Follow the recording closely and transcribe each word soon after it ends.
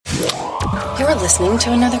You're listening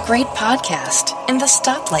to another great podcast in the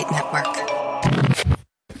Stoplight Network.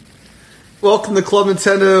 Welcome to Club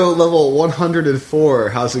Nintendo level 104.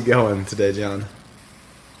 How's it going today, John?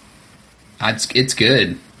 It's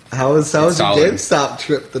good. How was your solid. GameStop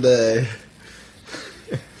trip today?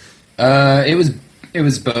 It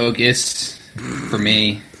was bogus for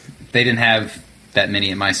me. They didn't have that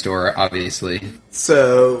many at my store, obviously.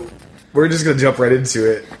 So, we're just going to jump right into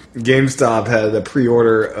it. GameStop had a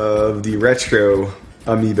pre-order of the retro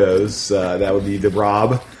amiibos. That would be the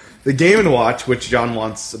Rob, the Game & Watch, which John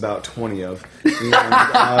wants about 20 of, and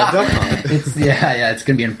Duck Hunt. It's going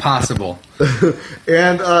to be impossible.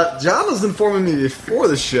 And John was informing me before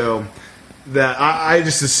the show that I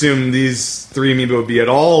just assumed these three amiibo would be at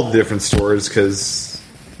all the different stores because,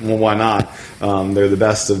 well, why not? They're the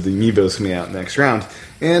best of the amiibos coming out next round.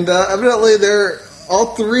 And evidently,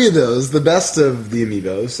 all three of those, the best of the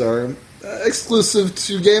amiibos, are exclusive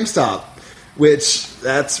to GameStop, which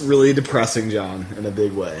that's really depressing, John, in a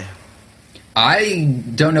big way. I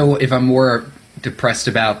don't know if I'm more depressed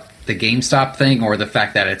about the GameStop thing or the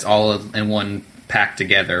fact that it's all in one pack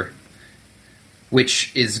together,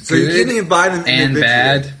 which is So you good can't even buy them and individually.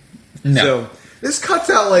 bad. No. So this cuts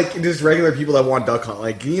out like just regular people that want Duck Hunt.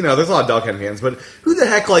 Like, you know, there's a lot of Duck Hunt fans, but who the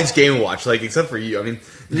heck likes Game & Watch? Like, except for you. I mean,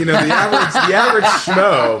 you know, the average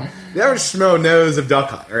schmo knows of Duck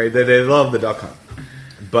Hunt, right? They love the Duck Hunt.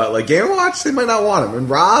 But like Game & Watch, they might not want them. And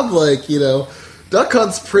Rob, like, you know, Duck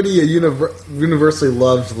Hunt's pretty a universally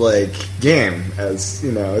loved like game. As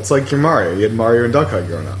you know, it's like your Mario. You had Mario and Duck Hunt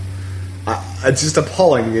growing up. It's just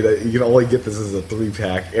appalling to me that you can only get this as a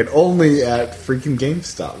 3-pack and only at freaking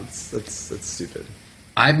GameStop. That's stupid.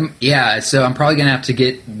 So I'm probably gonna have to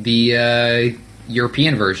get the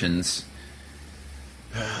European versions.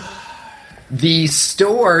 The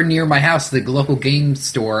store near my house, the local game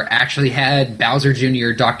store, actually had Bowser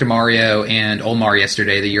Jr., Dr. Mario, and Olimar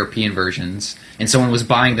yesterday, the European versions, and someone was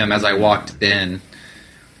buying them as I walked in.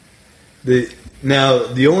 Now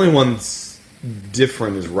the only one's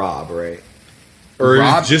different is Rob, right? Or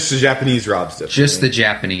Rob, is just the Japanese Rob's different? Just the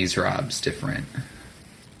Japanese Rob's different.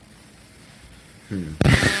 And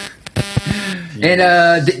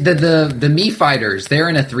the Mii Fighters, they're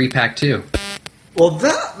in a 3-pack too. Well,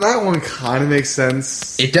 that one kind of makes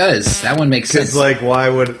sense. It does. That one makes sense. Because, like, why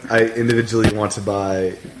would I individually want to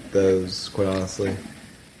buy those, quite honestly?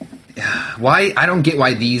 Why? I don't get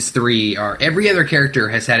why these three are... Every other character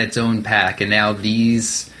has had its own pack, and now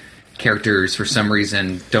these characters, for some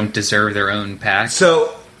reason, don't deserve their own pack.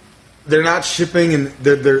 So, they're not shipping, and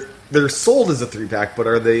they're sold as a 3-pack, but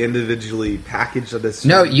are they individually packaged at this?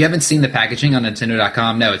 No, you haven't seen the packaging on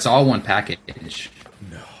Nintendo.com. No, it's all one package.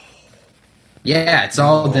 No. Yeah, it's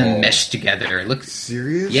all them meshed together. It looks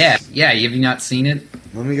serious. Yeah. Have you not seen it?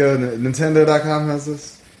 Let me go. Nintendo.com has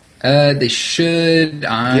this. They should.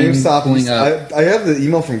 I'm GameStop. pulling up. I have the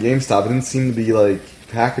email from GameStop. It didn't seem to be like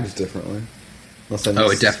packaged differently.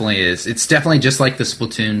 It definitely is. It's definitely just like the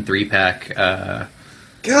Splatoon 3-pack.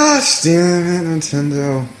 Gosh damn it,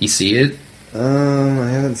 Nintendo! You see it? I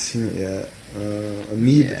haven't seen it yet.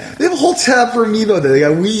 Amiibo. Yeah. They have a whole tab for Amiibo. They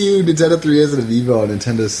got Wii U, Nintendo 3DS, and Amiibo on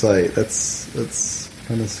Nintendo's site. That's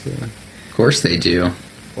kind of scary. Of course they do.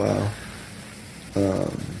 Wow.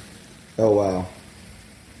 Oh wow.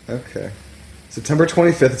 Okay. September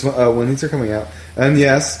 25th is when these are coming out. And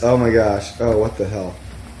yes, oh my gosh. Oh, what the hell?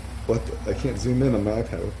 I can't zoom in on my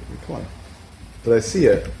iPad. Come on. But I see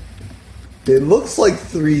it. It looks like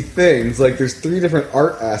three things. Like there's three different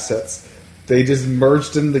art assets. They just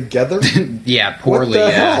merged them together? Yeah, poorly. What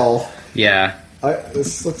the hell? Yeah.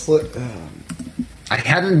 This looks like... I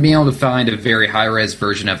haven't been able to find a very high-res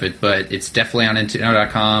version of it, but it's definitely on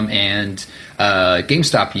Nintendo.com, and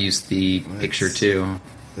GameStop used the picture, too.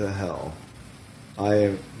 The hell?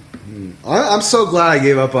 I'm so glad I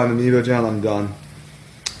gave up on Amiibo, John.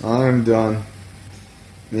 I'm done.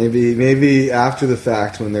 Maybe after the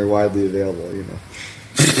fact when they're widely available, you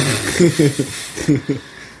know.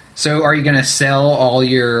 So are you going to sell all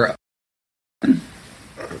your...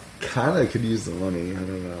 Kind of could use the money. I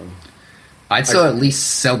don't know. I'd still at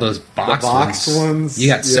least sell those boxed ones. You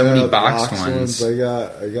got so many boxed ones. I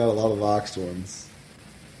got a lot of boxed ones.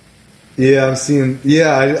 Yeah, I'm seeing...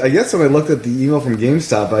 Yeah, I guess when I looked at the email from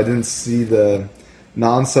GameStop, I didn't see the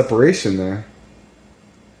non-separation there.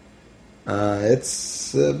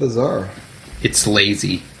 It's bizarre. It's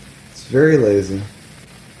lazy. It's very lazy.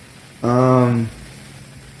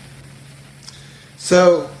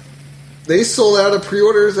 So, they sold out of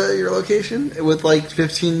pre-orders at your location with like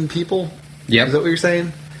 15 people? Yep. Is that what you're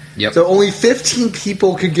saying? Yep. So only 15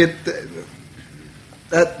 people could get...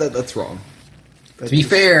 That's wrong. To be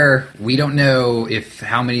fair, we don't know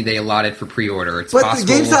how many they allotted for pre-order. It's but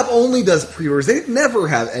possible. GameStop only does pre-orders. They never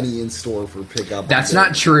have any in store for pickup. That's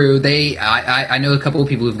not true. I know a couple of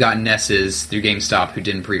people who've gotten NESs through GameStop who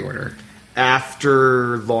didn't pre-order.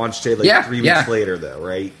 After launch day, 3 weeks later, though,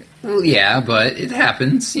 right? Well, yeah, but it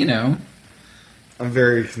happens, I'm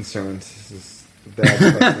very concerned. This is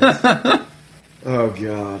bad. Oh,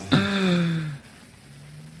 God.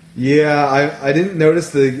 Yeah, I didn't notice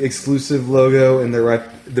the exclusive logo in the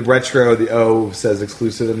retro. The O says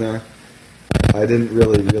exclusive in there. I didn't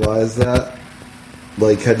really realize that.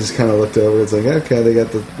 I just kind of looked over. It's okay, they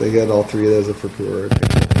got all 3 of those up for pre-order.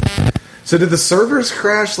 Okay. So did the servers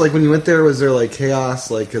crash? When you went there, was there chaos?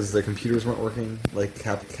 Because the computers weren't working?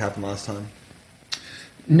 Happened last time?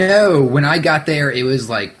 No, when I got there, it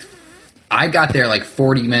was I got there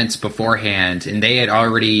 40 minutes beforehand, and they had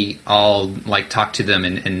already all talked to them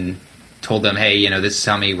and told them, hey, this is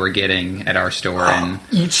how many we're getting at our store. And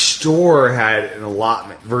each store had an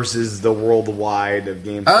allotment versus the worldwide of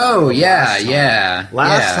GameStop. Oh, yeah.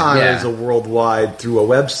 Last time it was a worldwide through a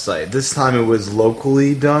website. This time it was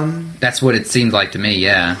locally done. That's what it seemed like to me,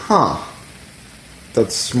 yeah. Huh.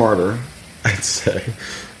 That's smarter, I'd say.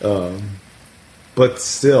 But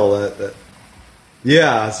still, that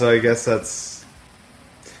yeah, so I guess it's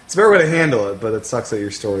a better way to handle it, but it sucks that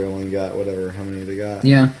your store only got how many they got.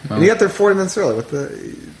 Yeah. Well. And you got there 40 minutes early.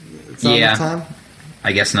 It's not enough time?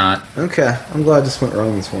 I guess not. Okay. I'm glad I just went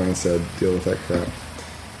wrong this morning instead of deal with that crap.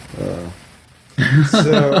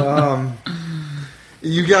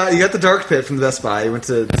 You got the Dark Pit from the Best Buy. You went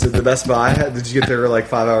to the Best Buy. Did you get there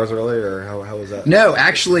 5 hours early, or how was that? No,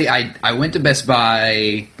 actually, I went to Best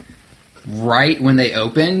Buy right when they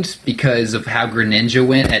opened because of how Greninja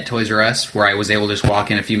went at Toys R Us, where I was able to just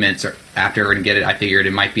walk in a few minutes after and get it. I figured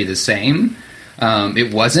it might be the same.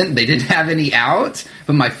 It wasn't. They didn't have any out,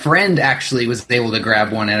 but my friend actually was able to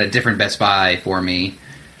grab one at a different Best Buy for me.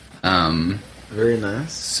 Very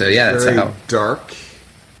nice. So yeah, that's how dark.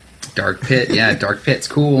 Dark Pit, yeah, Dark Pit's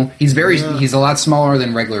cool. He's he's a lot smaller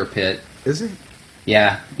than regular Pit. Is he?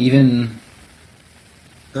 Yeah, even.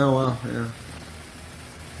 Oh wow, yeah.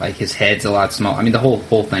 His head's a lot smaller. I mean, the whole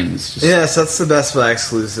thing's just... Yes, that's the Best Buy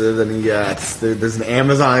exclusive. And you got... There's an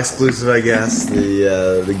Amazon exclusive, I guess.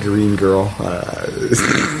 The green girl.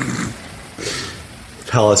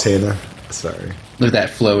 Palutena. Sorry. Look at that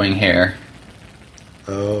flowing hair.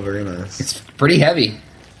 Oh, very nice. It's pretty heavy.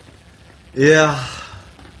 Yeah.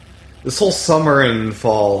 This whole summer and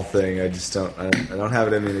fall thing, I just don't... I don't have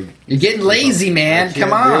it in me to... You're getting lazy, man.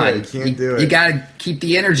 Come on. I can't do it. You gotta keep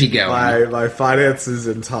the energy going. My finances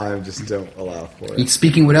and time just don't allow for it.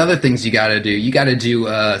 Speaking what other things you gotta do. You gotta do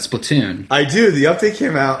Splatoon. I do. The update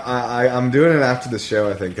came out. I'm doing it after the show,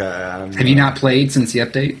 I think. Have you not played since the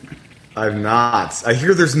update? I've not. I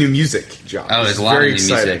hear there's new music, John. Oh, there's a lot of new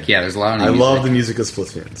music. Yeah, there's a lot of new music. I love the music of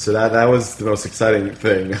Splatoon. So that was the most exciting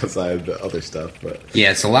thing outside the other stuff. But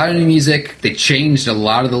yeah, it's a lot of new music. They changed a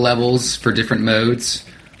lot of the levels for different modes.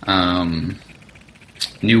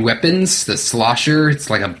 New weapons. The slosher, it's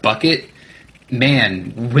like a bucket.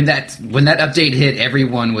 Man, when that update hit,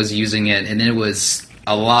 everyone was using it, and it was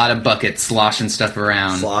a lot of buckets sloshing stuff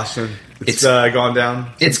around. Sloshing. It's gone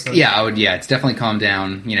down. It's definitely calmed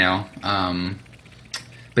down.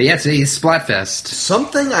 But yeah, today's Splatfest.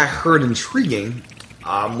 Something I heard intriguing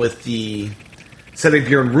with the setting up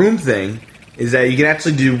your own room thing is that you can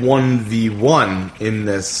actually do 1v1 in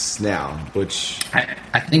this now, which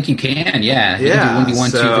I think you can. Yeah, you can do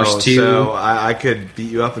 1v1, 2 versus 2. So I could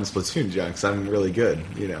beat you up in Splatoon, John, because I'm really good.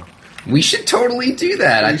 We should totally do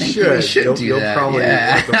that. I think we should do that. You'll probably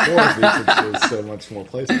like the 4 of these, which is so much more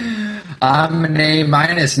playtime. I'm an A-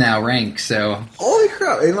 now rank, so holy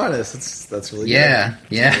crap, A-. That's really good. Yeah.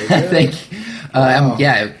 Really Thank you. Wow.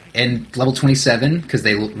 And level 27 because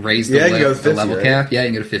they raised the level cap. Yeah, you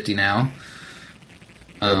can go to 50 now.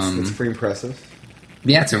 That's pretty impressive.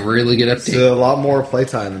 Yeah, it's a really good update. So a lot more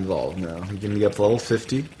playtime involved now. You can get up to level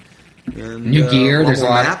 50. And, new gear. There's a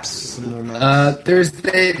lot of maps.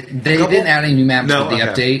 They didn't add any new maps with the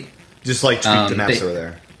update. Just tweak the maps over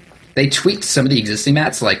there. They tweaked some of the existing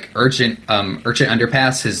maps, like Urchin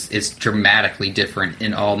Underpass is dramatically different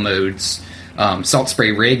in all modes. Salt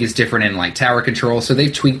Spray Rig is different in tower control, so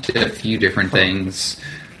they've tweaked a few different things.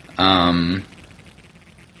 But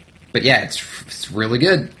yeah, it's really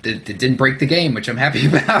good. It didn't break the game, which I'm happy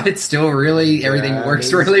about. It's still everything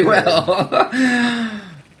works really well.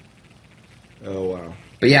 Oh, wow.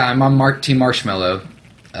 But yeah, I'm on Team Marshmallow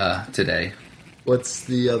today. What's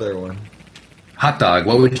the other one? Hot dog.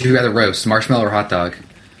 What would you rather roast, marshmallow or hot dog?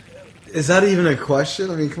 Is that even a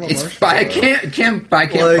question? I mean, come on, It's by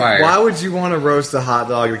campfire. Like, why would you want to roast a hot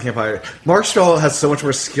dog at a campfire? Marshmallow has so much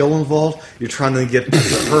more skill involved. You're trying to get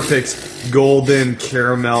the perfect golden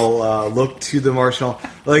caramel look to the marshmallow.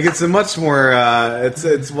 Like, it's a much more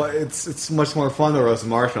it's much more fun to roast a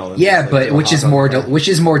marshmallow. Than Yeah, just, but a which hot is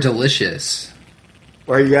dog. more delicious?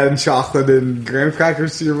 Are you adding chocolate and graham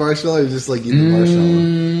crackers to your marshmallow? Or you just like eating the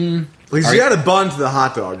marshmallow. Like, you add a bun to the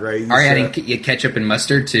hot dog, right? Are you adding ketchup and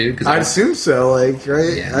mustard too? I'd assume so. Like,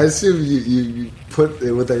 right? Yeah. I assume you put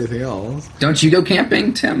it with anything else. Don't you go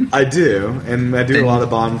camping, Tim? I do, and I do Then- a lot of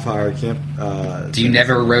bonfire camp. Do you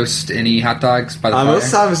never roast any hot dogs by the fire? Most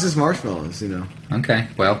of the time it's just marshmallows, you know. Okay,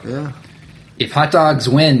 well, Yeah. if hot dogs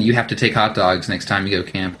win, you have to take hot dogs next time you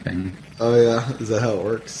go camping. Oh yeah, is that how it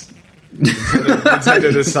works?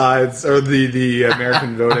 Nintendo decides, or the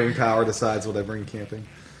American voting power decides what I bring camping.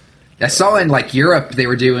 I saw in like Europe they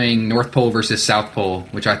were doing North Pole versus South Pole,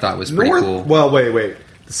 which I thought was pretty cool. Well, wait.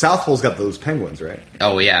 The South Pole's got those penguins, right?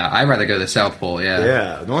 Oh yeah, I'd rather go to the South Pole. Yeah,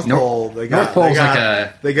 Yeah, North Pole. They got, North Pole's they got, like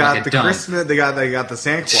a they got like a the dump. Christmas. They got the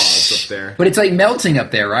Santa Claus up there. But it's like melting up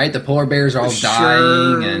there, right? The polar bears are all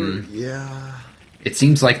dying, and yeah. it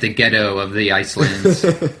seems like the ghetto of the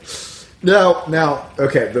Icelands. Now,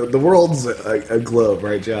 okay, the world's a globe,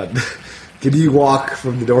 right, John? Can you walk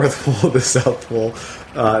from the North Pole to the South Pole?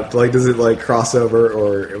 Like, does it like cross over,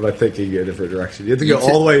 or am I thinking a different direction? You have to go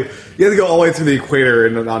all the way. You have to go all the way through the equator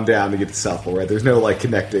and on down to get to South Pole, right? There's no like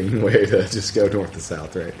connecting way to just go north to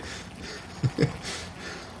south, right?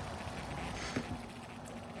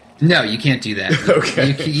 No, you can't do that.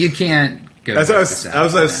 Okay. you can't go. As I north was, to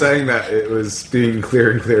south. I was saying that it was being clearer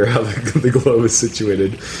and clearer how the globe is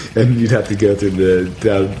situated, and you'd have to go through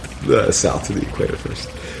down south to the equator first.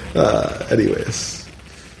 Anyways,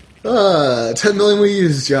 10 million we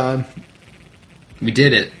used, John. We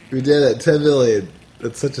did it. We did it. 10 million.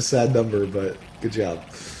 That's such a sad number, but good job.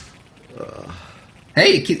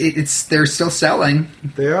 Hey, they're still selling.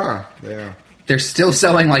 They are. They're still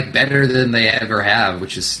selling like better than they ever have,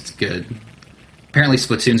 which is good. Apparently,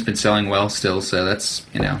 Splatoon's been selling well still, so that's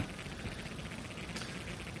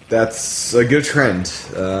That's a good trend.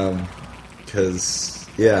 Because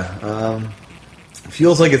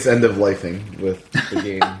feels like it's end of lifing with the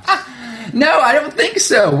game. No, I don't think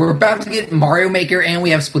so. We're about to get Mario Maker, and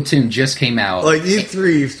we have Splatoon just came out. Like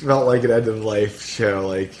E3 felt like an end of life show.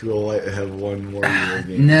 Like we'll have one more year of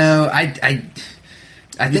games. No, I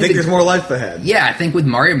You think there's more life ahead? Yeah, I think with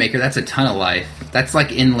Mario Maker, that's a ton of life. That's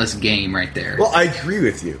like endless game right there. Well, I agree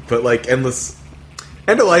with you, but like end of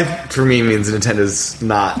life for me means Nintendo's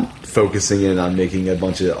not focusing in on making a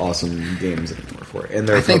bunch of awesome games anymore for it, and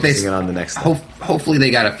they're focusing in on the next thing. Hopefully,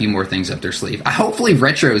 they got a few more things up their sleeve. Hopefully,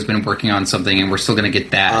 Retro has been working on something, and we're still going to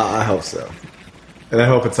get that. I hope so, and I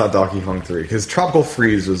hope it's not Donkey Kong 3 because Tropical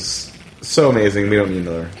Freeze was so amazing. We don't need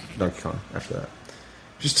another Donkey Kong after that.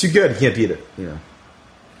 Just too good. You can't beat it. You know,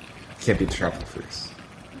 can't beat Tropical Freeze.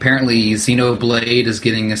 Apparently, Xenoblade is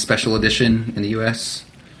getting a special edition in the U.S.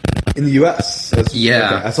 In the U.S.,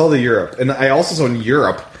 Yeah. okay, I saw the Europe, and I also saw in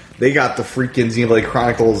Europe they got the freaking Xenoblade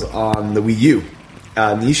Chronicles on the Wii U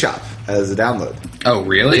in the eShop as a download. Oh,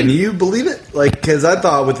 really? Can you believe it? Like, because I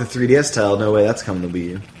thought with the 3DS title, no way that's coming to Wii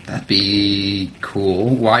U. That'd be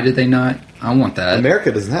cool. Why did they not? I want that.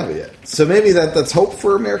 America doesn't have it yet, so maybe that's hope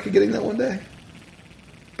for America getting that one day.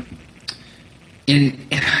 And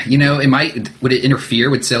would it interfere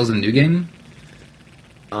with sales of the new game?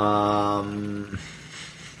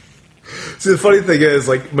 See, the funny thing is,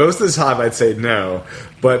 like, most of the time I'd say no,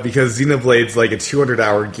 but because Xenoblade's like a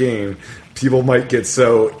 200-hour game, people might get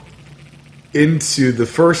so into the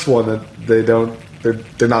first one that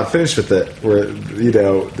they're not finished with it, where, you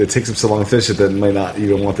know, it takes them so long to finish it that they might not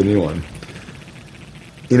even want the new one.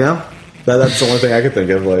 You know? That's the only thing I could think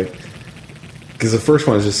of, like, because the first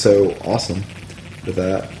one is just so awesome with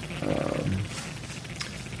that.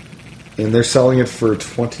 And they're selling it for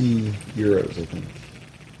 20 euros, I think.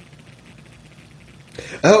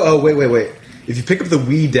 Oh, wait. If you pick up the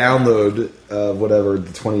Wii download of whatever,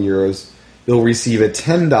 the 20 euros, you'll receive a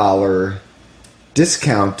 $10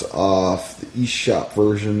 discount off the eShop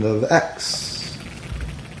version of X.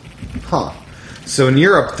 Huh. So in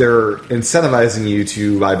Europe, they're incentivizing you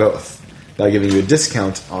to buy both by giving you a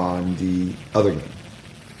discount on the other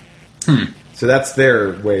game. So that's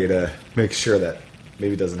their way to make sure that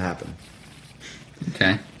maybe it doesn't happen.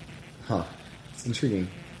 Okay. Huh. It's intriguing.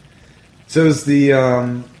 So is the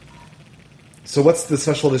so what's the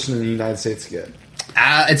special edition in the United States get?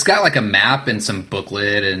 It's got like a map and some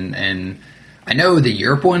booklet, and I know the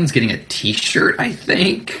Europe one's getting a T-shirt. I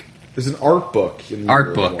think There's an art book. In the art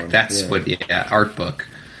Europe book. one. That's what. Yeah, art book.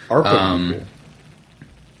 Art book. Would be cool.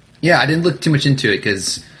 Yeah, I didn't look too much into it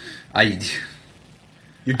because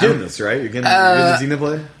You're getting this, right? You're getting the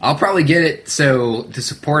Xenoblade? I'll probably get it, so to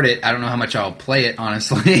support it, I don't know how much I'll play it,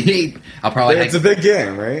 honestly. I'll probably... It's a big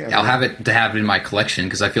game, right? I'll have it in my collection,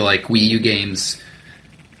 because I feel like Wii U games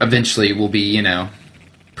eventually will be,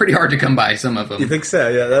 pretty hard to come by, some of them. You think so?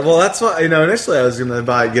 Yeah. Well, that's why, initially I was going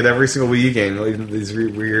to get every single Wii U game, even these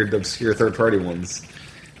weird, obscure third-party ones.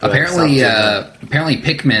 Apparently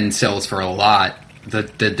Pikmin sells for a lot, the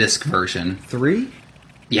disc version. 3?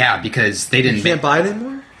 Yeah, because they didn't... You can't buy it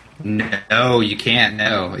anymore? No, you can't,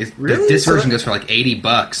 no. Really? This version goes for like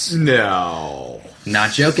 $80. No.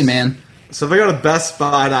 Not joking, man. So if I go to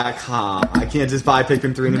BestBuy.com, I can't just buy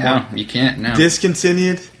Pikmin 3 anymore? No, you can't, no.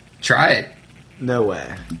 Discontinued? Try it. No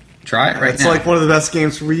way. Try it right It's now. like one of the best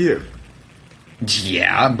games for Wii U.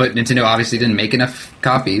 Yeah, but Nintendo obviously didn't make enough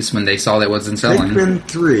copies when they saw that wasn't selling. Pikmin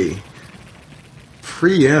 3.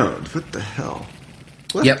 Pre-owned. What the hell?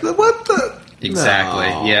 What the... Exactly.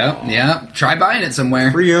 No. Yeah. Try buying it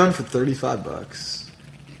somewhere. Pre-owned for $35.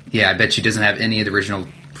 Yeah, I bet you doesn't have any of the original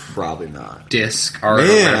Probably not. disc art.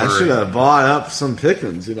 Man, or I should have bought up some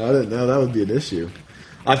Pikmins. I didn't know that would be an issue.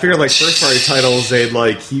 I figured first-party titles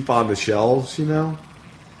they'd keep on the shelves.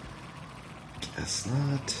 Guess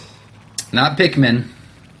not. Not Pikmin.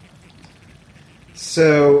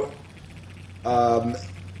 So,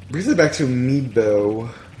 briefly back to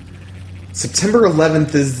Amiibo. September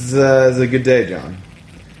 11th is a good day, John.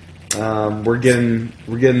 We're getting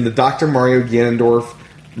the Dr. Mario Ganondorf,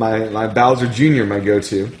 my Bowser Jr., my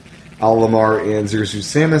go-to, Olimar and Zirzu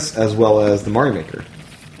Samus, as well as the Mario Maker,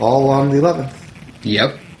 all on the 11th.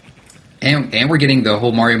 Yep. And we're getting the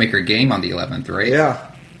whole Mario Maker game on the 11th, right? Yeah.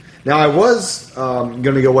 Now, I was going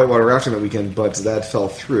to go Whitewater Rafting that weekend, but that fell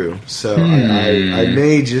through. So I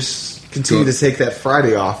may just continue to take that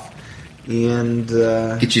Friday off and...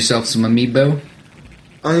 get yourself some Amiibo?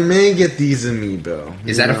 I may get these Amiibo.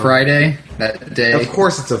 Is that a Friday, that day? Of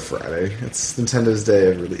course it's a Friday. It's Nintendo's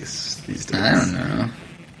day of release these days. I don't know.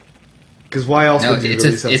 Because why else No, would you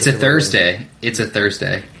release it's a Thursday. It's a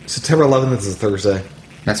Thursday. September 11th is a Thursday.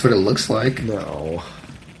 That's what it looks like. No.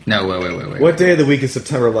 No, wait. What day of the week is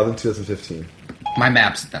September 11th, 2015?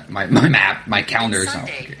 My calendar is not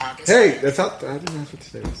working. Hey, that's out. I didn't ask what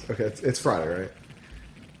today was. Okay, it's Friday, right?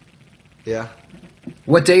 Yeah.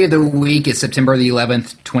 What day of the week is September the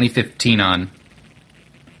 11th, 2015 on?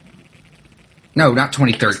 No, not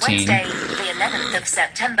 2013. Wednesday, the 11th of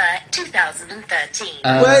September, 2013.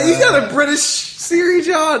 Wait, you got a British Siri,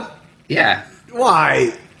 John? Yeah,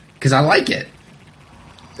 Why? because I like it.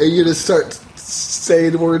 Are you going to start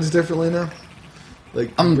saying words differently now?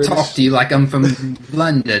 I'm British? talking to you like I'm from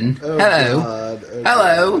London. Oh, Hello. God. Okay.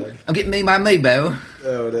 Hello. I'm getting me my Amiibo.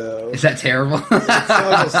 Oh, no. Is that terrible? It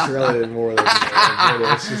sounds Australian more than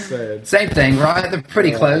British, just saying. Same thing, right? They're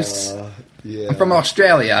pretty close. Yeah. I'm from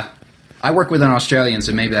Australia. I work with an Australian,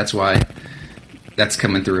 so maybe that's why that's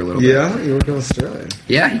coming through a little bit. Yeah, you work in Australia.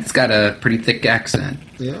 Yeah, he's got a pretty thick accent.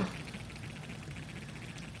 Yeah.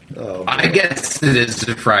 Oh, I guess it is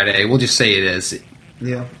a Friday. We'll just say it is.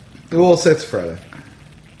 yeah. We'll say it's Friday.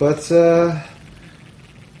 But,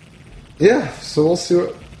 yeah, so we'll see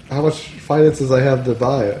how much finances I have to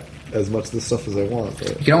buy as much of this stuff as I want.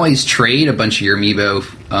 But You can always trade a bunch of your Amiibo,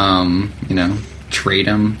 trade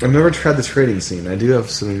them. I've never tried the trading scene. I do have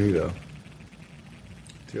some Amiibo.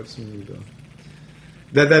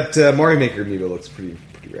 That Mario Maker Amiibo looks pretty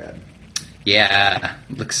rad. Yeah,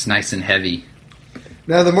 looks nice and heavy.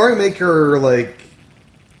 Now, the Mario Maker,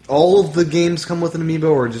 all of the games come with an Amiibo,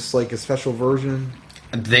 or just a special version?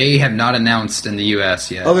 They have not announced in the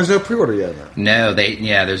U.S. yet. Oh, there's no pre-order yet. No,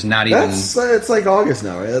 there's not even... It's August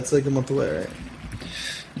now, right? That's a month away, right?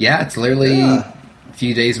 Yeah, it's literally a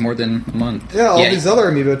few days more than a month. Yeah, all these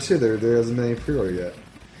other Amiibo, too, there hasn't been any pre-order yet.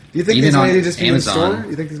 Do you think Even these on might just be Amazon. in store?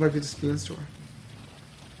 You think these might just be in store?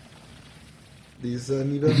 These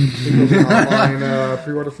Amiibo? Think there'll be online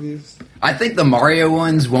pre-order for these? I think the Mario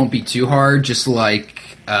ones won't be too hard, just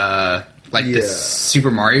the Super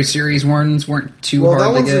Mario series ones weren't too Well, hard that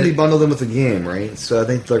to one's get. going to be bundled in with the game, right? So I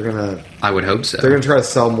think they're going to... I would hope so. They're going to try to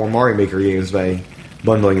sell more Mario Maker games by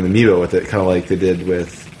bundling an Amiibo with it, kind of like they did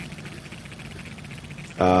with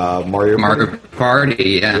Mario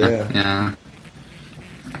Party, yeah.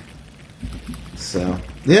 So,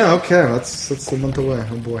 yeah, okay, that's a month away.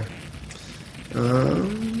 Oh boy.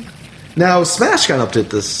 Now, Smash got an update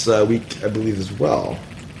this week, I believe, as well.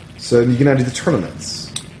 So you can now do the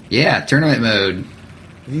tournaments. Yeah, tournament mode.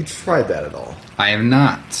 Have you tried that at all? I have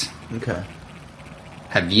not. Okay.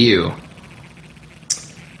 Have you?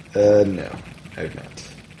 No, I have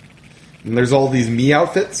not. And there's all these Mii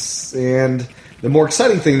outfits, and the more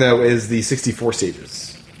exciting thing, though, is the 64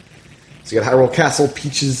 stages. So you got Hyrule Castle,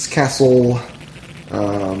 Peach's Castle,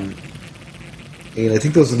 and I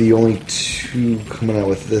think those are the only two coming out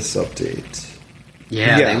with this update.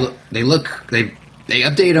 Yeah. They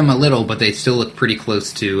update them a little, but they still look pretty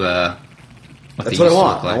close to what That's they what I used to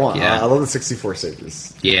want. look like. I want. Yeah. I love the 64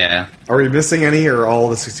 stages. Yeah. Are we missing any, or are all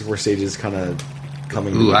the 64 stages kind of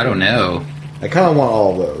coming? Ooh, I don't know. I kind of want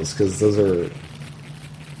all of those because those are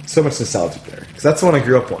so much nostalgic there. Because that's the one I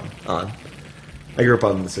grew up on. I grew up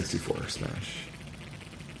on the 64 Smash.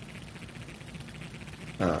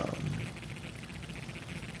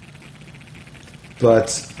 But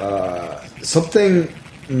something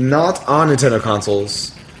not on Nintendo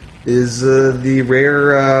consoles is the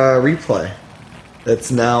rare replay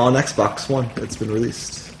that's now on Xbox One. It's been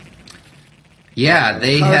released. Yeah,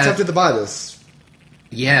 they I'm have. tempted to buy this.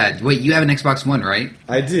 Yeah, wait, you have an Xbox One, right?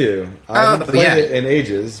 I do. I haven't played yeah. it in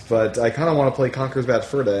ages, but I kind of want to play Conker's Bad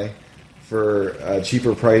Fur Day for a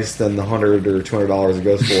cheaper price than the $100 or $200 it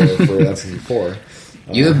goes for N64.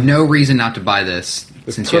 You have no reason not to buy this.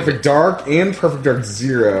 With Since you have Perfect it. Dark and Perfect Dark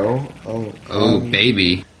Zero.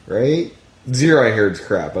 Baby. Right? Zero I heard is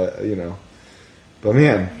crap, you know. But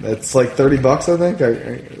man, it's like $30, I think.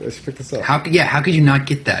 I should pick this up. How could you not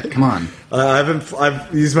get that? Come on.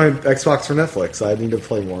 I've used my Xbox for Netflix. I need to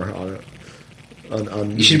play more on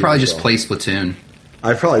it. You should probably just play Splatoon.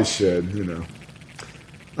 I probably should, you know.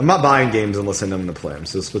 I'm not buying games unless I know I'm going to play them,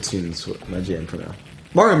 so Splatoon's my jam for now.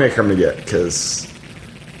 Mario Maker I'm going to get, because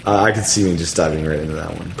I could see me just diving right into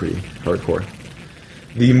that one pretty hardcore.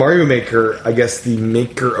 The Mario Maker, I guess the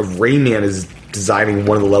maker of Rayman is designing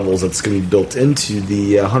one of the levels that's going to be built into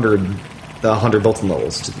the 100 built-in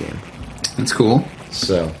levels to the game. That's cool.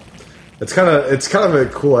 So it's kind of a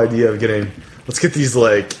cool idea of getting. Let's get these,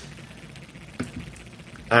 like,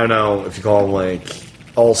 I don't know if you call them like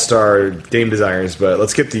all-star game designers, but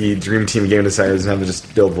let's get the dream team game designers and have them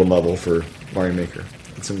just build one level for Mario Maker.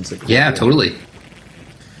 That seems like a cool idea. Totally.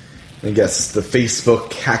 I guess the Facebook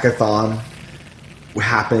hackathon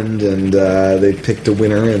happened, and they picked a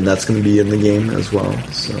winner, and that's going to be in the game as well.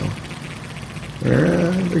 So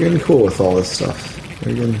they're getting cool with all this stuff.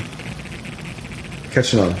 They're getting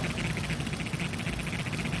catching on.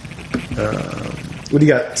 What do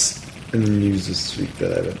you got in the news this week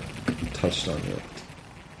that I haven't touched on yet?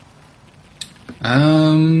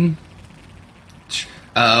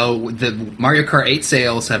 The Mario Kart 8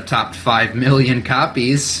 sales have topped 5 million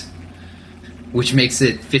copies, which makes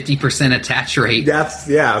it 50% attach rate. I was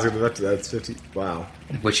going to look to that. It's 50. Wow.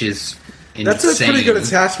 Which is insane. That's a pretty good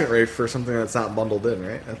attachment rate for something that's not bundled in,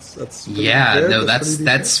 right? That's pretty good.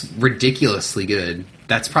 That's ridiculously good.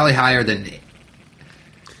 That's probably higher than.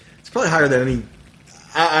 It's probably higher than any.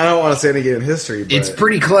 I don't want to say any game in history, but It's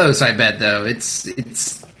pretty close, I bet. Though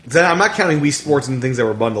it's. I'm not counting Wii Sports and things that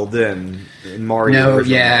were bundled in Mario. No,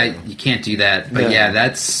 original Mario. you can't do that. But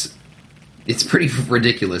it's pretty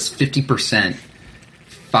ridiculous. 50%,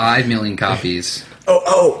 5 million copies.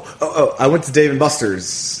 Oh! I went to Dave &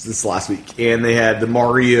 Buster's this last week, and they had the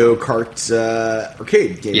Mario Kart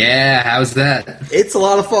arcade game. Yeah, how's that? It's a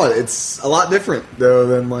lot of fun. It's a lot different, though,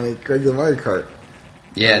 than like regular Mario Kart.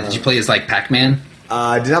 Yeah, did you play as like Pac-Man?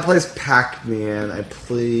 I did not play as Pac-Man. I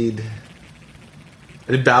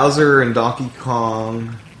did Bowser and Donkey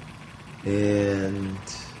Kong, and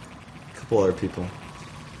a couple other people.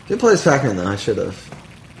 Didn't play as Pac-Man, though. I should have.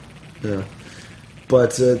 Yeah.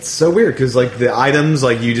 But it's so weird because, like, the items,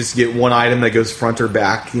 like, you just get one item that goes front or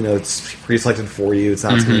back. You know, it's pre-selected for you. It's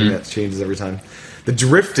not something that changes every time. The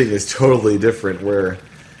drifting is totally different.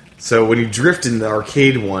 So when you drift in the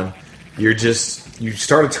arcade one, you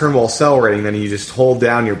start a turn while accelerating, then you just hold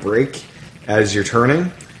down your brake as you're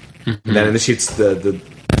turning, and that initiates the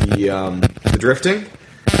drifting.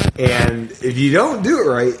 And if you don't do it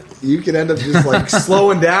right, you can end up just like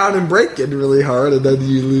slowing down and braking really hard, and then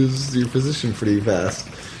you lose your position pretty fast.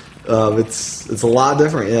 It's a lot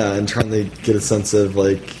different, and trying to get a sense of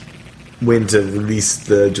like when to release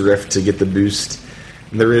the drift to get the boost.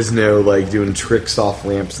 And there is no like doing tricks off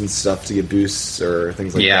ramps and stuff to get boosts or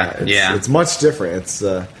things like that. It's much different. It's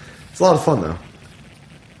a lot of fun though.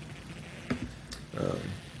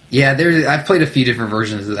 I've played a few different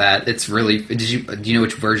versions of that. It's really. Do you know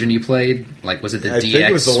which version you played? Like, was it the DX? I think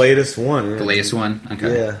it was the latest one. The latest one?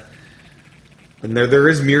 Okay. Yeah. And there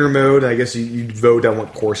is mirror mode. I guess you vote on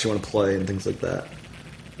what course you want to play and things like that.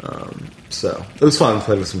 So it was fun to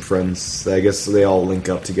play with some friends. I guess they all link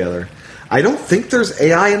up together. I don't think there's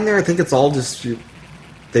AI in there. I think it's all just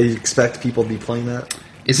they expect people to be playing that.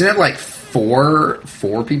 Isn't it like four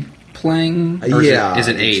people playing? Or is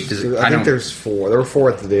it 8? I think there's 4. There were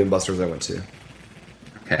 4 at the Dave & Buster's I went to.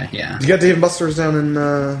 Okay, yeah. You got Dave & Buster's down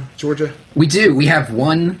in Georgia? We do. We have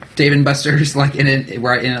one Dave & Buster's like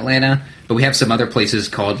right in Atlanta, but we have some other places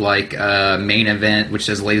called like Main Event, which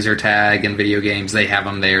does laser tag and video games. They have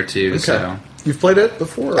them there too. Okay. So. You've played it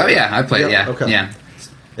before? Oh yeah, I've played it. Yeah. Okay. Yeah.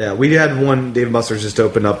 Yeah, we had one Dave & Buster's just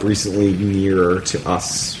open up recently nearer to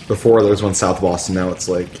us. Before there was one south of Boston. Now it's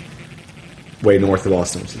like way north of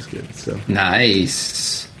Boston, which is good. So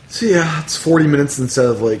Nice. So yeah, it's 40 minutes instead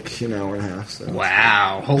of like an hour and a half. So.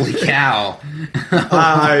 Wow! Holy cow!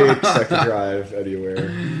 I expect to drive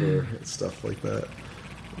anywhere for stuff like that.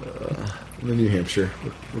 In New Hampshire,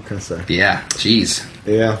 what can I say? Yeah. Jeez.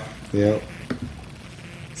 Yeah.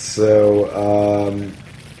 So,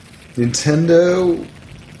 Nintendo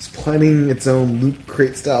is planning its own Loot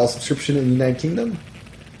Crate style subscription in the United Kingdom.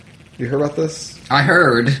 You heard about this? I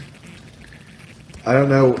heard. I don't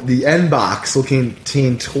know. The N box will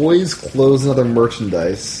contain toys, clothes, and other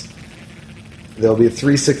merchandise. There'll be a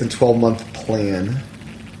 3, 6, and 12-month plan.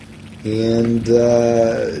 And,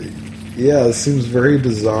 yeah, it seems very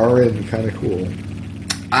bizarre and kind of cool.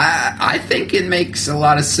 I think it makes a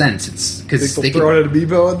lot of sense. It's because Think they'll throw an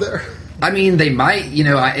Amiibo in there? I mean, they might. You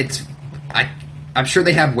know, I'm sure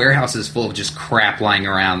they have warehouses full of just crap lying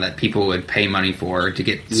around that people would pay money for to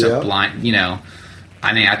get sublime. You know,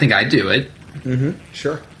 I mean, I think I'd do it. Mm-hmm.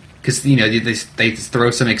 Sure. Because, you know, they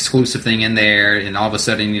throw some exclusive thing in there, and all of a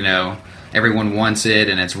sudden, you know, everyone wants it,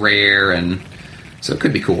 and it's rare, and so it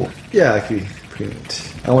could be cool. Yeah, it could be pretty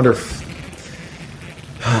neat. I wonder if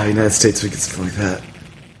United States would get something like that.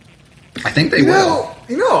 I think they will.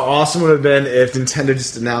 You know how awesome it would have been if Nintendo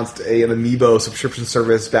just announced an Amiibo subscription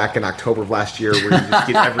service back in October of last year where you just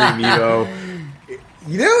get every Amiibo.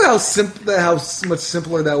 You know how much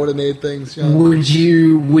simpler that would have made things, John? Would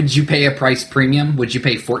you pay a price premium? Would you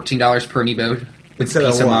pay $14 per Amiibo with Instead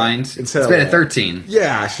peace of of what? mind? Instead Instead of of 13.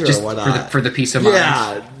 Yeah, sure, Just why not? for the peace of mind.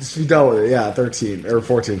 Yeah, just be done with it. Yeah, 13 or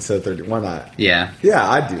 14 instead of 13. Why not? Yeah. Yeah,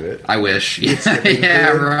 I'd do it. I wish. Yeah,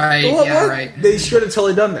 right. Well, yeah, right. They should have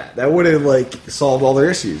totally done that. That would have like solved all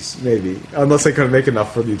their issues, maybe. Unless they couldn't make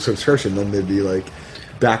enough for the subscription, then they'd be like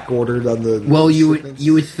back ordered on the. Well, you shipments.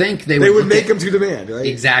 would think they would look make at- them to demand, right?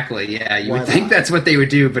 Exactly. Yeah, you Why would think not? that's what they would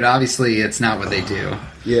do, but obviously it's not what they do.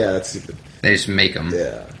 Yeah, that's stupid. They just make them.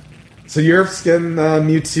 Yeah. So Europe's getting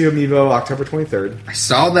Mewtwo Amiibo October 23rd. I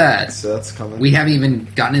saw that. So that's coming. We haven't even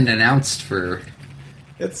gotten it announced for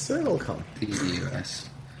It'll come. the US.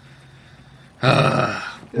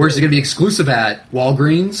 Where's it going to be exclusive at?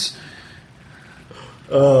 Walgreens?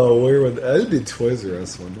 Oh, where would that'd be Toys R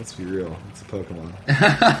Us one? Let's be real. It's a Pokemon.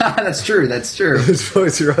 That's true. That's true.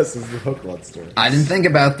 Toys R Us is the Pokemon store. I didn't think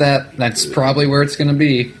about that. That's probably where it's going to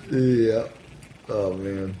be. Yeah. Oh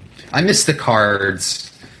man, I miss the cards.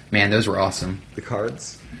 Man, those were awesome. the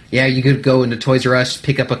cards. Yeah, you could go into Toys R Us,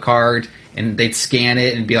 pick up a card, and they'd scan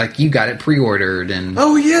it and be like, you got it pre-ordered. And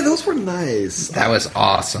Oh yeah, those were nice. that was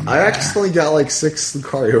awesome. I accidentally got like 6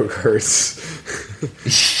 Lucario cards.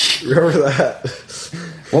 Remember that?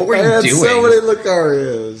 What were I you had doing? so many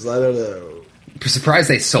Lucarios. I don't know. I'm surprised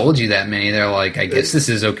they sold you that many. They're like, I guess this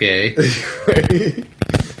is okay. Right?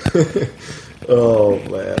 Oh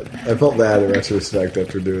man, I felt bad in retrospect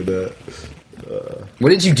after doing that. What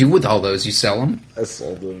did you do with all those? You sell them? I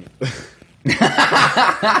sold them.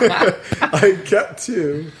 I kept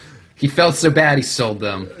 2. He felt so bad he sold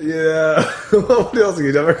them. Yeah. What else?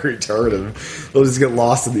 You never return them. They'll just get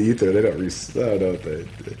lost in the ether. They don't. I don't know what they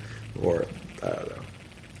or I don't know.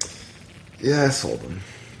 Yeah, I sold them.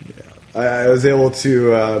 Yeah, I was able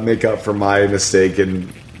to make up for my mistake in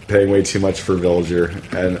paying way too much for Villager,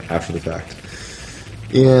 and after the fact,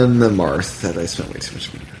 in the Marth that I spent way too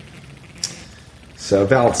much money. So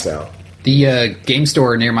balanced out. The game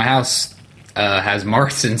store near my house has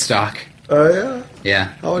Marths in stock. Oh yeah. Yeah.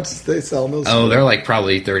 How much do they sell those? Oh, for? they're like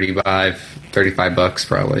probably $35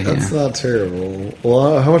 probably. That's Yeah. not terrible.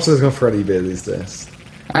 Well, how much is it going for on eBay these days?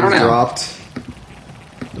 I don't know.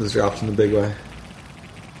 It was dropped in a big way.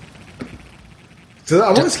 So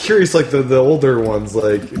I'm always curious, like the older ones,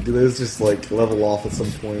 like do those just like level off at some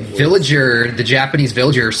point? Villager, the Japanese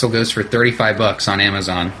Villager still goes for $35 on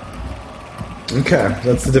Amazon. Okay,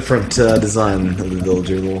 that's a different design of the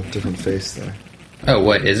Villager, a little different face there. Oh,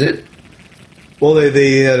 what is it? Well,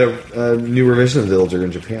 they had a new revision of Villager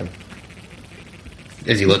in Japan.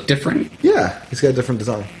 Does he look different? Yeah, he's got a different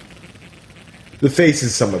design. The face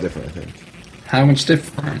is somewhat different, I think. How much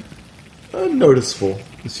different? Noticeable.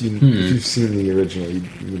 If you've seen the original, you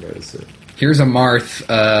notice it. Here's a Marth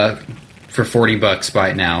for $40.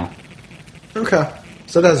 Buy it now. Okay.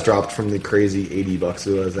 So that has dropped from the crazy $80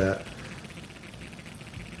 it was at.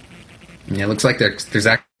 Yeah, it looks like there's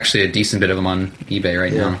actually a decent bit of them on eBay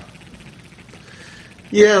right now.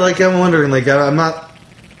 Yeah, like I'm wondering, like I'm not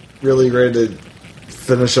really ready to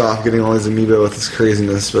finish off getting all these amiibo with this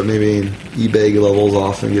craziness, but maybe eBay levels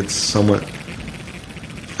off and gets somewhat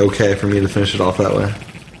okay for me to finish it off that way.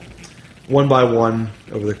 One by one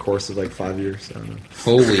over the course of like 5 years. I don't know.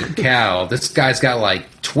 Holy cow! This guy's got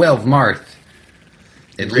like 12 Marth.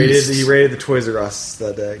 At least. He raided the Toys R Us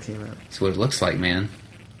that day it came out. That's what it looks like, man.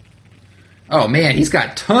 Oh man, he's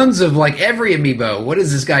got tons of like every amiibo. What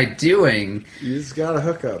is this guy doing? He's got a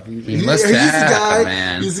hookup. He must have,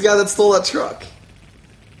 man. He's the guy that stole that truck.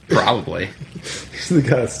 Probably. He's the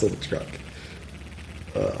guy that stole the truck.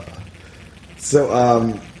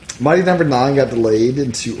 So, Mighty Number 9 got delayed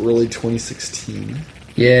into early 2016.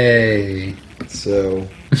 Yay. So,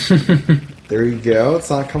 there you go. It's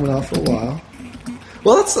not coming out for a while.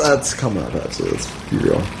 Well, that's coming up, actually. Let's be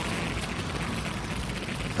real.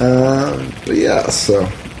 But yeah, so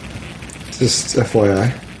just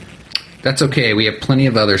FYI. That's okay. We have plenty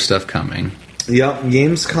of other stuff coming. Yep,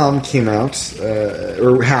 Gamescom came out,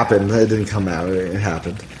 or happened. It didn't come out. It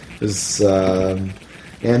happened. It was, and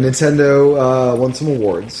Nintendo won some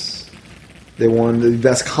awards. They won the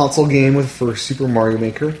best console game for Super Mario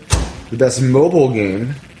Maker, the best mobile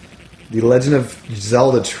game, The Legend of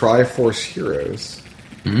Zelda Triforce Heroes.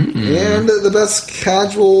 Mm-mm. And the best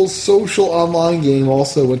casual social online game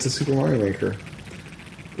also went to Super Mario Maker,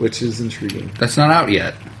 which is intriguing. That's not out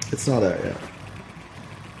yet. It's not out yet.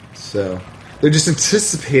 So, they're just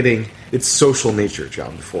anticipating its social nature,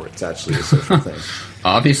 John, before it's actually a social thing.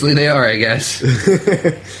 Obviously they are, I guess.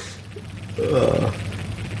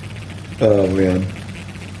 Oh, man.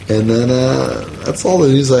 And then, that's all the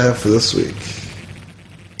news I have for this week.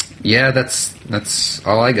 Yeah, that's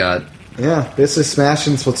all I got. Yeah, basically Smash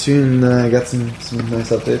and Splatoon got some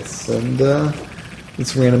nice updates, and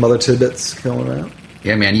some random other tidbits going out.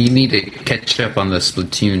 Yeah, man, you need to catch up on the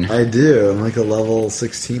Splatoon. I do. I'm like a level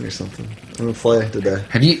 16 or something. I'm going to play today.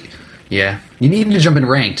 Have you... Yeah. You need to jump in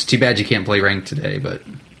ranked. Too bad you can't play ranked today, but...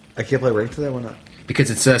 I can't play ranked today? Why not?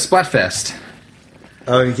 Because it's Splatfest.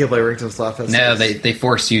 Oh, you can't play ranked on Splatfest? No, they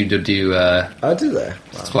force you to do Oh, do they? Wow.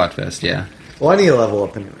 Splatfest, yeah. Well, I need to level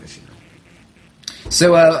up anyways. You know.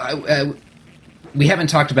 So, we haven't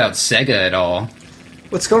talked about Sega at all.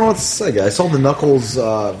 What's going on with Sega? I saw the Knuckles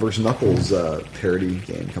versus Knuckles parody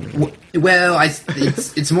game coming out. Well,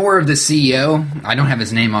 it's more of the CEO. I don't have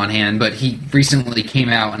his name on hand, but he recently came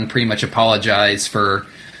out and pretty much apologized for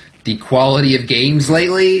the quality of games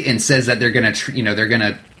lately, and says that they're gonna they're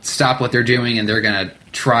gonna stop what they're doing and they're gonna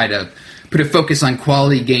try to put a focus on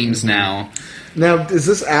quality games now. Now, is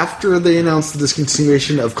this after they announced the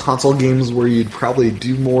discontinuation of console games where you'd probably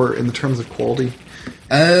do more in the terms of quality?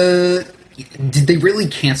 Did they really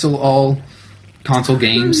cancel all console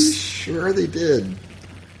games? Sure they did.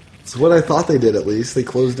 It's what I thought they did, at least. They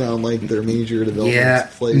closed down like their major development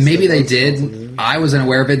place. Yeah, maybe they did. I wasn't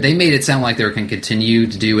aware of it. They made it sound like they were going to continue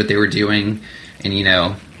to do what they were doing,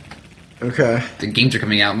 and okay, the games are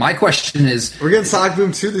coming out. My question is... We're getting Sonic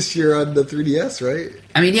Boom 2 this year on the 3DS, right?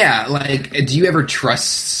 I mean, yeah, like, do you ever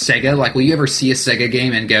trust Sega? Like, will you ever see a Sega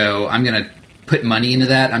game and go, I'm going to put money into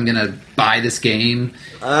that, I'm going to buy this game?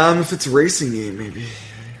 If it's a racing game, maybe.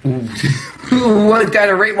 What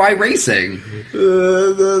kind of why racing?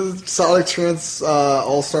 The Sonic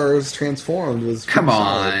All-Stars Transformed was... Come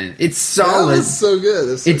on. It's solid. That was so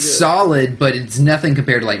good. It's solid, but it's nothing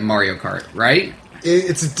compared to, like, Mario Kart, right?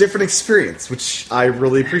 It's a different experience, which I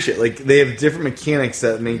really appreciate. Like, they have different mechanics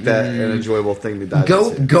that make that an enjoyable thing to dive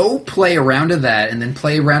into. Go play a round of that, and then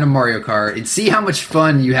play a round of Mario Kart, and see how much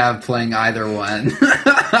fun you have playing either one.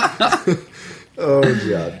 Oh,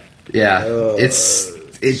 God. Yeah, it's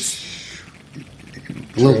a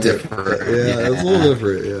little different. Yeah, it's a little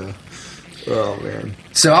different, yeah. Oh, man.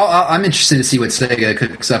 So I'm interested to see what Sega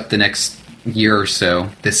cooks up the next year or so,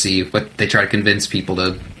 to see what they try to convince people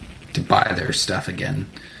to buy their stuff again.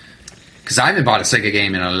 Because I haven't bought a Sega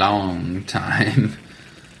game in a long time.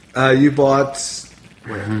 You bought...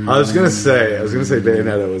 I was gonna say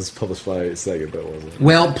Bayonetta was published by Sega, but it wasn't.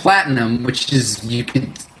 Well, Platinum, which is,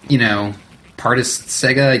 part of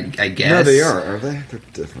Sega, I guess. No, they aren't they? They're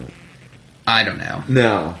different. I don't know.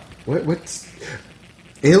 No. What's...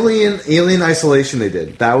 Alien Isolation they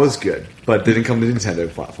did. That was good, but didn't come to Nintendo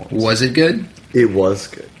platforms. Was it good? It was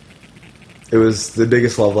good. It was the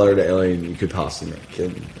biggest love letter to Alien you could possibly make,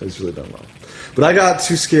 and it was really done well. But I got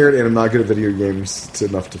too scared, and I'm not good at video games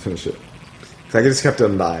enough to finish it. I just kept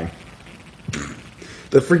on dying.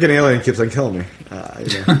 The freaking alien keeps on killing me.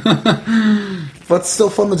 But it's still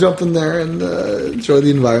fun to jump in there and enjoy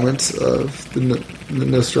the environment of the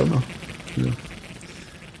Nostromo.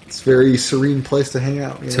 It's a very serene place to hang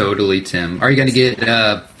out. Totally, Tim. Are you going to get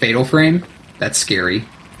Fatal Frame? That's scary.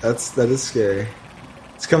 That is scary.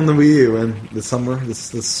 It's coming to Wii U in the summer,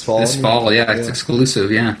 this fall. This fall, yeah, it's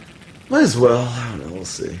exclusive, yeah. Might as well. I don't know. We'll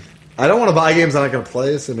see. I don't want to buy games I'm not going to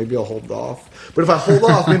play, so maybe I'll hold off. But if I hold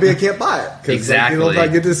off, maybe I can't buy it. Exactly. If I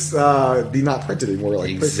get this be not printed anymore.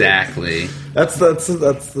 Like exactly. That's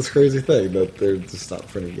this crazy thing that they're just not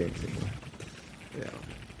printing games anymore. Yeah.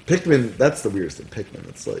 Pikmin, that's the weirdest thing. Pikmin,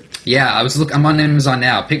 it's like... Yeah, I'm on Amazon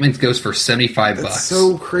now. Pikmin goes for $75. That's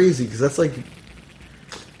so crazy, because that's like...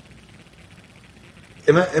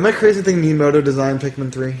 Am I crazy thinking Miyamoto designed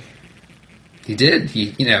Pikmin 3? He did.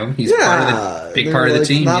 He's part of the part of the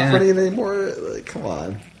team. Not printing it anymore. Like, come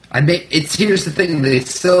on. Here's the thing. They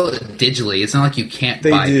sell it digitally. It's not like you can't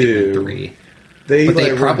buy Pikmin 3. They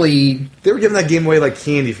were giving that game away like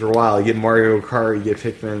candy for a while. You get Mario Kart, you get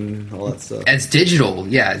Pikmin, all that stuff. It's digital.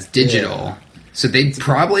 Yeah, it's digital. Yeah. So they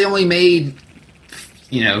probably only made,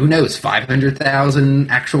 who knows,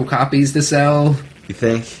 500,000 actual copies to sell. You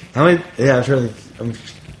think? How many? Yeah, I'm trying to think. I'm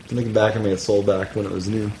thinking back. I mean, it sold back when it was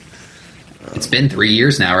new. It's been 3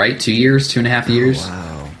 years now, right? 2 years, 2.5 years. Oh,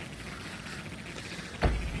 wow.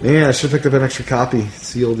 Yeah, I should have picked up an extra copy.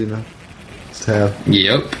 Sealed, Just have.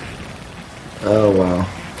 Yep. Oh, wow.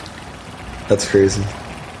 That's crazy.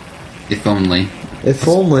 If only. If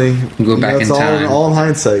only. We'll go back in time. All in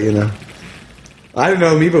hindsight, I didn't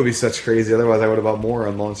know Amiibo would be such crazy. Otherwise, I would have bought more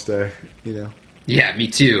on launch day, Yeah, me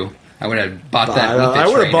too. I would have bought that. I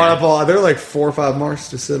would have bought up all. They're like 4 or 5 marks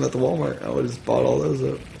just sitting at the Walmart. I would have just bought all those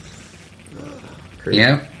up. Crazy.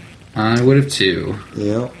 Yep, I would have too.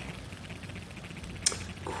 Yeah.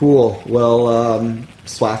 Cool. Well,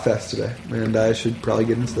 Splatfest today, and I should probably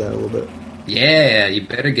get into that a little bit. Yeah, you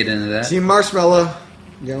better get into that. Team Marshmallow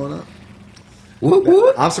going up. Whoop,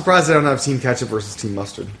 whoop. I'm surprised they don't have Team Ketchup versus Team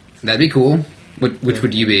Mustard. That'd be cool. Which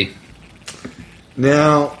would you be?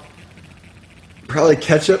 Now, probably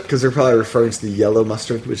Ketchup, because they're probably referring to the yellow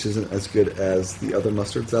mustard, which isn't as good as the other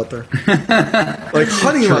mustards out there. Like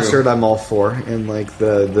honey mustard, I'm all for, and like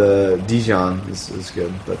the Dijon is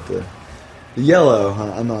good, but the yellow,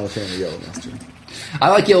 I'm not a fan of yellow mustard. I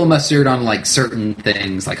like yellow mustard on like certain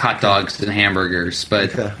things, like hot dogs and hamburgers,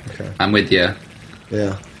 but okay. I'm with you.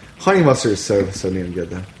 Yeah, honey mustard is so damn good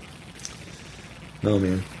though. No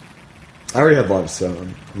man, I already had lunch, so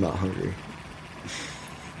I'm not hungry.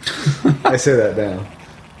 I say that now.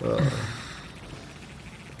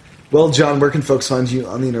 Well, John, where can folks find you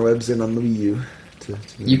on the interwebs and on the Wii U?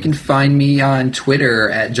 You can find me on Twitter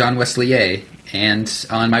at John Wesley and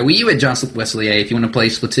on my Wii U at John Wesley if you want to play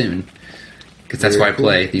Splatoon. Because that's what I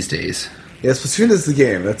play these days. Yeah, Splatoon is the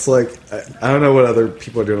game. That's like, I don't know what other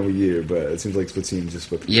people are doing on Wii U, but it seems like Splatoon is just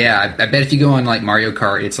what people I bet if you go on like Mario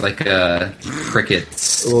Kart, it's like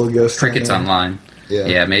Crickets. A little ghost Crickets online.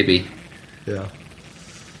 Yeah, maybe. Yeah.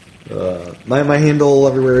 My handle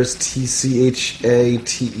everywhere is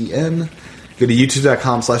TCHATEN. Go to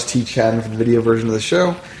youtube.com/TChatten for the video version of the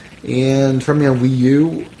show. And from me on Wii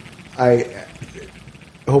U,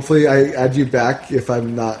 hopefully I add you back if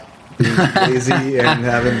I'm not being lazy and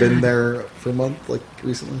haven't been there for a month, like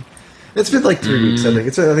recently. It's been like 3 weeks, I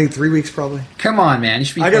think. I think 3 weeks probably. Come on, man. You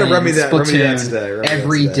should be I gotta run me Splatoon today.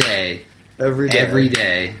 Every day. Every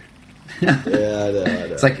day. Yeah, I know.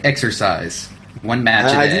 It's like exercise. One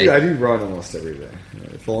match a day. I do run almost every day.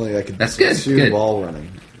 If only I could shoot while running.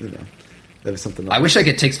 That is something else. I wish I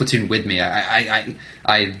could take Splatoon with me. I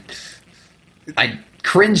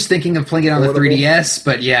cringe thinking of playing it on the 3DS,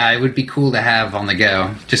 but yeah, it would be cool to have on the go.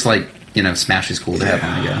 Just like, Smash is cool to have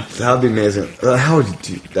on the go. That would be amazing. How would you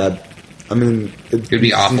do that? I mean, it would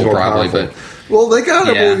be awful probably, but... Well, they got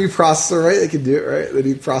a new processor, right? They could do it, right? The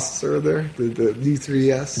new processor there, the new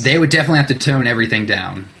 3DS. They would definitely have to tone everything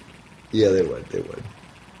down. Yeah, they would.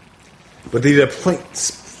 But they did a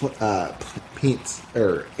paint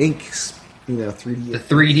or ink, 3D. The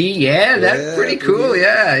 3D, that's pretty cool.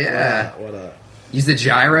 Yeah. What up? Use the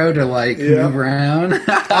gyro to move around.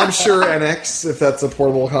 I'm sure NX, if that's a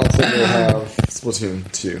portable console, will have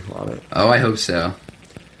Splatoon 2 on it. Oh, I hope so.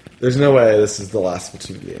 There's no way this is the last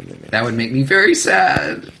Splatoon game they made. That would make me very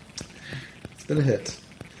sad. It's been a hit.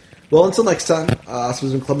 Well, until next time, this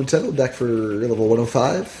was Club Nintendo, back for level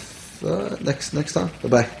 105. Next time.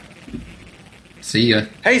 Bye-bye. See ya.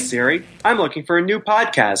 Hey Siri, I'm looking for a new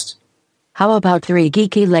podcast. How about 3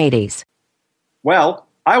 geeky ladies? Well,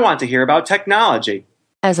 I want to hear about technology.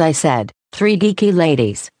 As I said, 3 geeky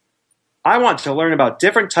ladies. I want to learn about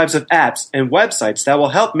different types of apps and websites that will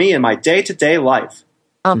help me in my day-to-day life.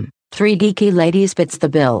 3 geeky ladies fits the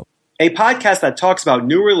bill. A podcast that talks about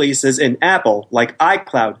new releases in Apple, like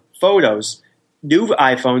iCloud, Photos, new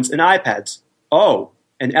iPhones and iPads. Oh,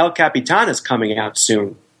 and El Capitan is coming out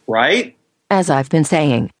soon, right? As I've been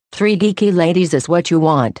saying, 3 Geeky Ladies is what you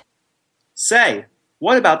want. Say,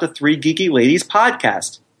 what about the 3 Geeky Ladies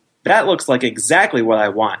podcast? That looks like exactly what I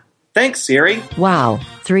want. Thanks, Siri. Wow,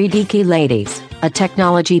 3 Geeky Ladies, a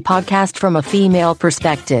technology podcast from a female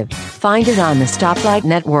perspective. Find it on the Stoplight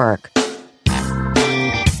Network.